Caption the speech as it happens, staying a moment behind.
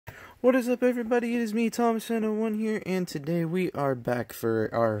What is up, everybody? It is me, Thomas101 here, and today we are back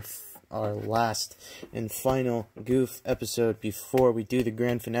for our last and final Goof episode before we do the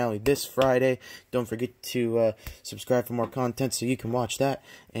grand finale this Friday. Don't forget to subscribe for more content so you can watch that,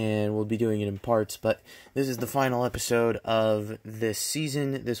 and we'll be doing it in parts. But this is the final episode of this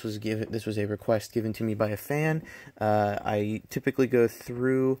season. This was a request given to me by a fan. I typically go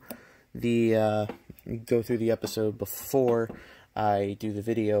through the episode before I do the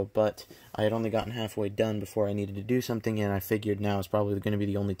video, but I had only gotten halfway done before I needed to do something, and I figured now is probably going to be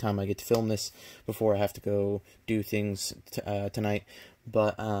the only time I get to film this before I have to go do things tonight.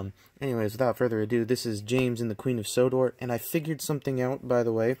 But anyways, without further ado, this is James and the Queen of Sodor, and I figured something out, by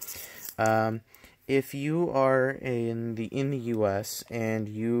the way. If you are in the US and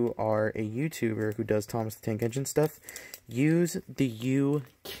you are a YouTuber who does Thomas the Tank Engine stuff, use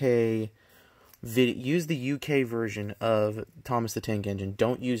the UK version of Thomas the Tank Engine.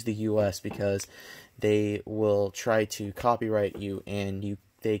 Don't use the US because they will try to copyright you, and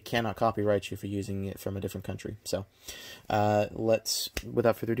they cannot copyright you for using it from a different country. So,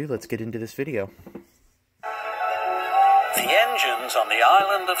 without further ado, let's get into this video. The engines on the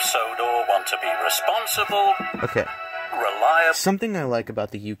island of Sodor want to be responsible, reliable. Something I like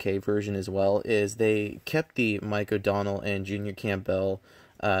about the UK version as well is they kept the Mike O'Donnell and Junior Campbell.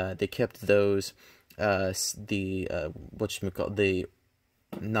 They kept those, not the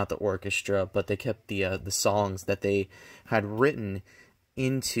orchestra, but they kept the songs that they had written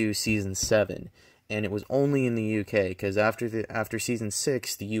into season 7, and it was only in the UK because after season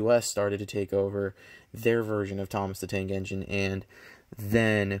 6, the US started to take over their version of Thomas the Tank Engine, and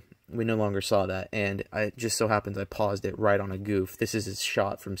then we no longer saw that. And it just so happens I paused it right on a goof. This is a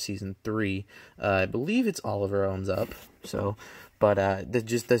shot from season 3. I believe it's Oliver owns up. So. But that's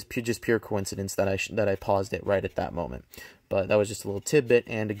just pure coincidence that I paused it right at that moment. But that was just a little tidbit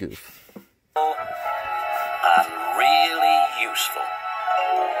and a goof. And really useful.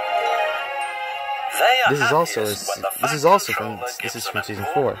 This is also from season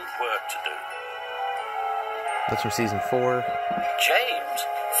 4. That's from season 4. James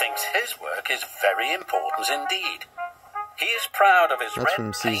thinks his work is very important indeed. He is proud of his red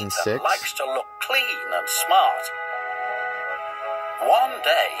from season paint 6. and likes to look clean and smart. One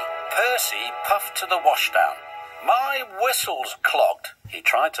day, Percy puffed to the washdown. My whistle's clogged. He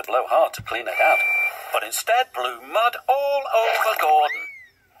tried to blow hard to clean it out, but instead blew mud all over Gordon.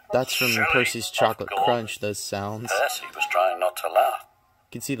 That's from Silly Percy's Chocolate Crunch, those sounds. Percy was trying not to laugh.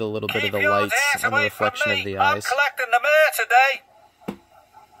 You can see the little bit of the lights and the reflection of the eyes. I'm collecting the mare today.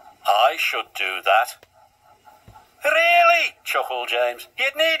 I should do that. Really? Chuckled James.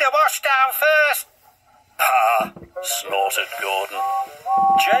 You'd need a washdown first. Ah, snorted Gordon.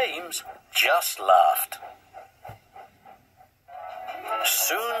 James just laughed.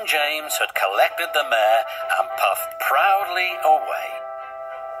 Soon James had collected the mare and puffed proudly away.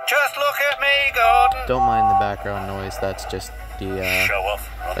 Just look at me, Gordon. Don't mind the background noise. That's just the Show off.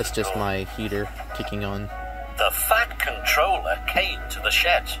 That's just my heater kicking on. The Fat Controller came to the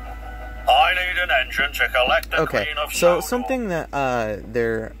sheds. I need an engine to collect the Queen of Sodor. So something that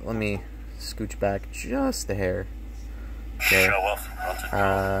let me scooch back just a hair. Okay. Show off.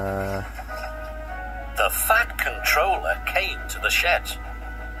 The Fat Controller came to the sheds.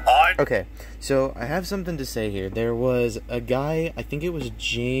 Okay, so I have something to say here. There was a guy, I think it was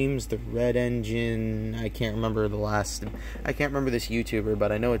James the Red Engine. I can't remember this YouTuber,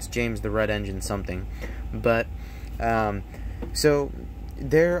 but I know it's James the Red Engine something. But so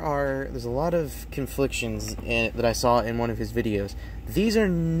there's a lot of conflictions that I saw in one of his videos. These are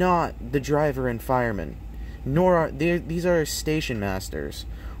not the driver and fireman, nor are these are station masters,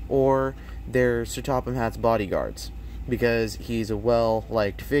 or they're Sir Topham Hatt's bodyguards. Because he's a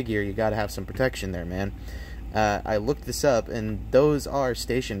well-liked figure, you gotta have some protection there, man. I looked this up, and those are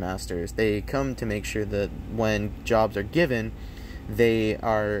station masters. They come to make sure that when jobs are given, they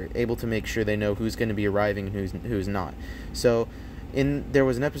are able to make sure they know who's going to be arriving and who's not. So, there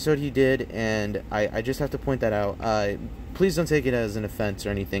was an episode he did, and I just have to point that out. Please don't take it as an offense or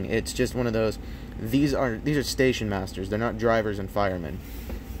anything. It's just one of those. These are station masters. They're not drivers and firemen.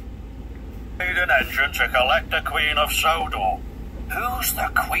 Need an engine to collect the Queen of Sodor. Who's the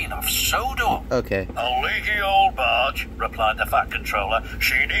Queen of Sodor? Okay. A leaky old barge, replied the Fat Controller.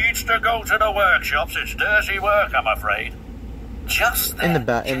 She needs to go to the workshops. It's dirty work, I'm afraid. Just then,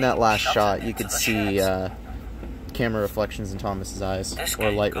 in that last shot, you could see camera reflections in Thomas's eyes,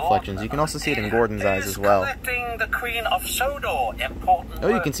 or light reflections. You can also see it in Gordon's eyes as well. Collecting the Queen of Sodor, important Oh,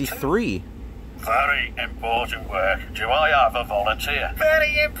 you can see 3. Very important work. Do I have a volunteer?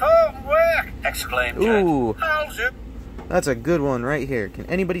 Very important work! Exclaimed James. Ooh. I'll do. That's a good one right here. Can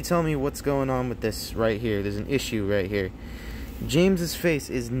anybody tell me what's going on with this right here? There's an issue right here. James's face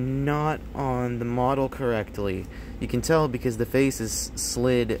is not on the model correctly. You can tell because the face is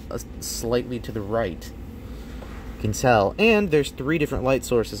slid slightly to the right. You can tell. And there's 3 different light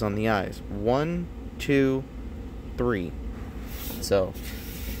sources on the eyes. 1, 2, 3. So,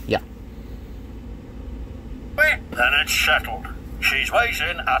 yeah. Then it's settled. She's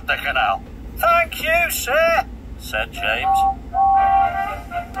waiting at the canal. Thank you, sir, said James.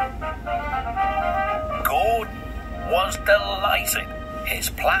 Gordon was delighted. His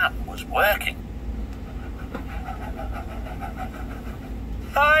plan was working.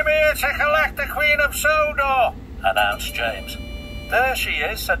 I'm here to collect the Queen of Sodor, announced James. There she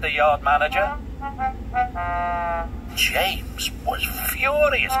is, said the yard manager. James was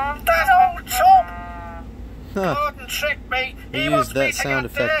furious. That old top! Gordon tricked me. He used that sound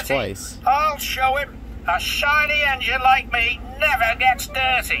effect twice. I'll show him. A shiny engine like me never gets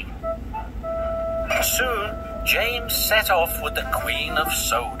dirty. Soon, James set off with the Queen of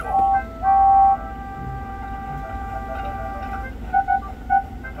Sodor.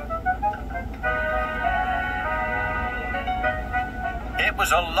 It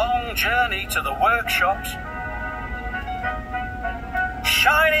was a long journey to the workshops.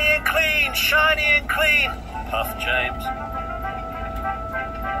 Shiny and clean, puffed James.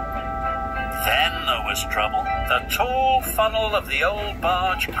 Then there was trouble. The tall funnel of the old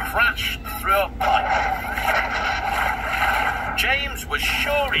barge crashed through a pipe. James was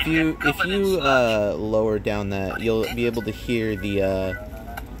sure if you lower down that, you'll be able to hear the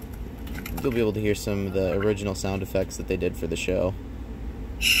some of the original sound effects that they did for the show.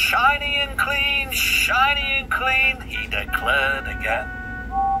 Shiny and clean, he declared again.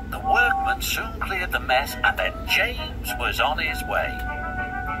 The workmen soon cleared the mess, and then James was on his way.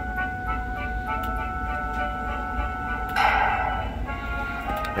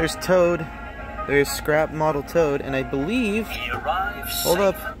 There's Toad. There's scrap model Toad, and I believe... He arrived Hold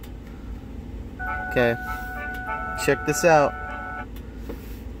up. Okay. Check this out.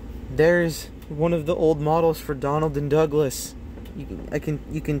 There's one of the old models for Donald and Douglas.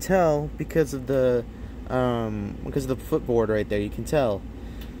 You can tell because of the footboard right there. You can tell.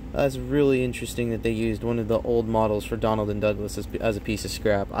 That's really interesting that they used one of the old models for Donald and Douglas as a piece of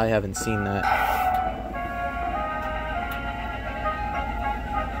scrap. I haven't seen that.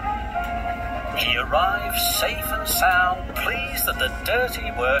 He arrived safe and sound, pleased that the dirty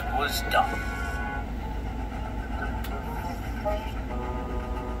work was done.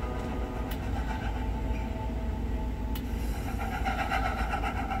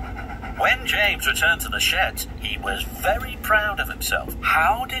 When James returned to the sheds, he was very proud of himself.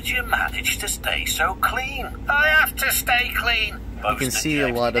 How did you manage to stay so clean? I have to stay clean. You can see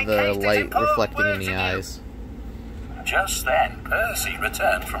a lot of the light reflecting in the eyes. Just then, Percy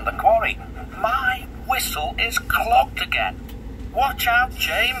returned from the quarry. My whistle is clogged again. Watch out,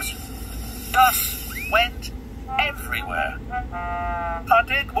 James. Dust went everywhere. I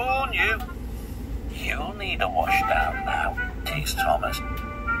did warn you. You'll need a washdown now, teased Thomas.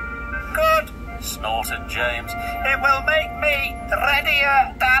 Good, snorted James. It will make me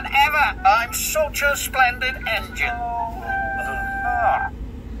readier than ever. I'm such a splendid engine.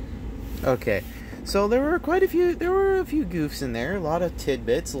 Okay, so there were a few goofs in there, a lot of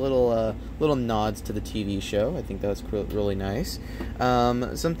tidbits, little nods to the TV show. I think that's really nice.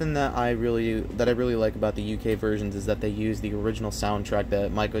 Something that I really like about the UK versions is that they use the original soundtrack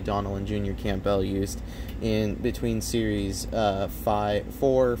that Mike O'Donnell and Junior Campbell used in between series 4,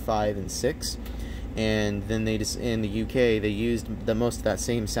 5, and 6, and then they just in the UK they used most of that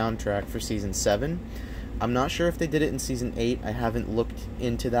same soundtrack for season 7. I'm not sure if they did it in season 8. I haven't looked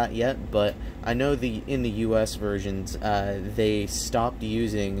into that yet, but I know in the US versions they stopped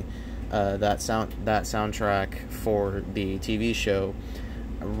using that soundtrack for the TV show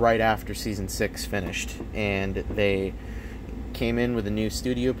right after season 6 finished, and they came in with a new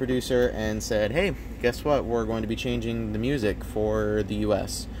studio producer and said, hey, guess what, we're going to be changing the music for the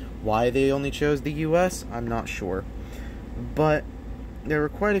US. Why they only chose the US, I'm not sure, but there were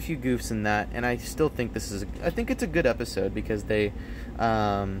quite a few goofs in that, and I still think I think it's a good episode because they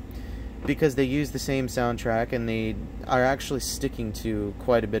use the same soundtrack and they are actually sticking to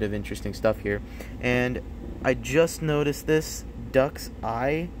quite a bit of interesting stuff here. And I just noticed this, Duck's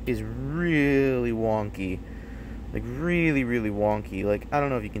eye is really wonky. Like really, really wonky. Like, I don't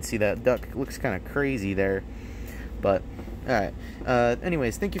know if you can see that. Duck looks kind of crazy there. But Alright,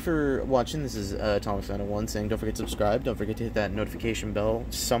 anyways, thank you for watching. This is Thomas 901 saying don't forget to subscribe, don't forget to hit that notification bell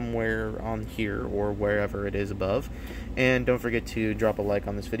somewhere on here or wherever it is above, and don't forget to drop a like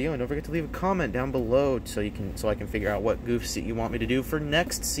on this video, and don't forget to leave a comment down below so I can figure out what goofs that you want me to do for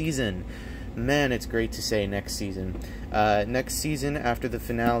next season. Man, it's great to say next season. Next season, after the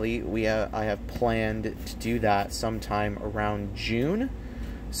finale, I have planned to do that sometime around June.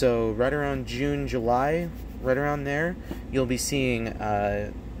 So right around June, July, right around there, you'll be seeing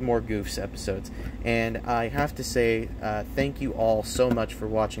more Goofs episodes. And I have to say, thank you all so much for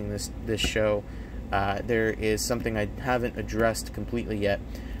watching this show. There is something I haven't addressed completely yet.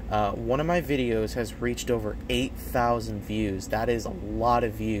 One of my videos has reached over 8,000 views. That is a lot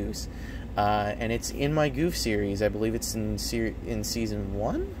of views. And it's in my Goof series. I believe it's in season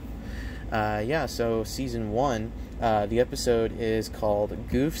 1? Yeah, so season 1, the episode is called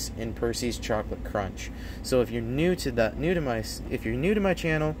Goofs in Percy's Chocolate Crunch. So if you're new to my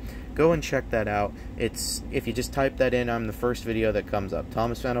channel, go and check that out. If you just type that in, I'm the first video that comes up.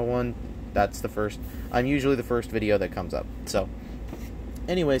 Thomas 901, that's the first. I'm usually the first video that comes up. So,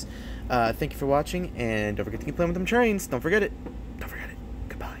 anyways, thank you for watching, and don't forget to keep playing with them trains. Don't forget it.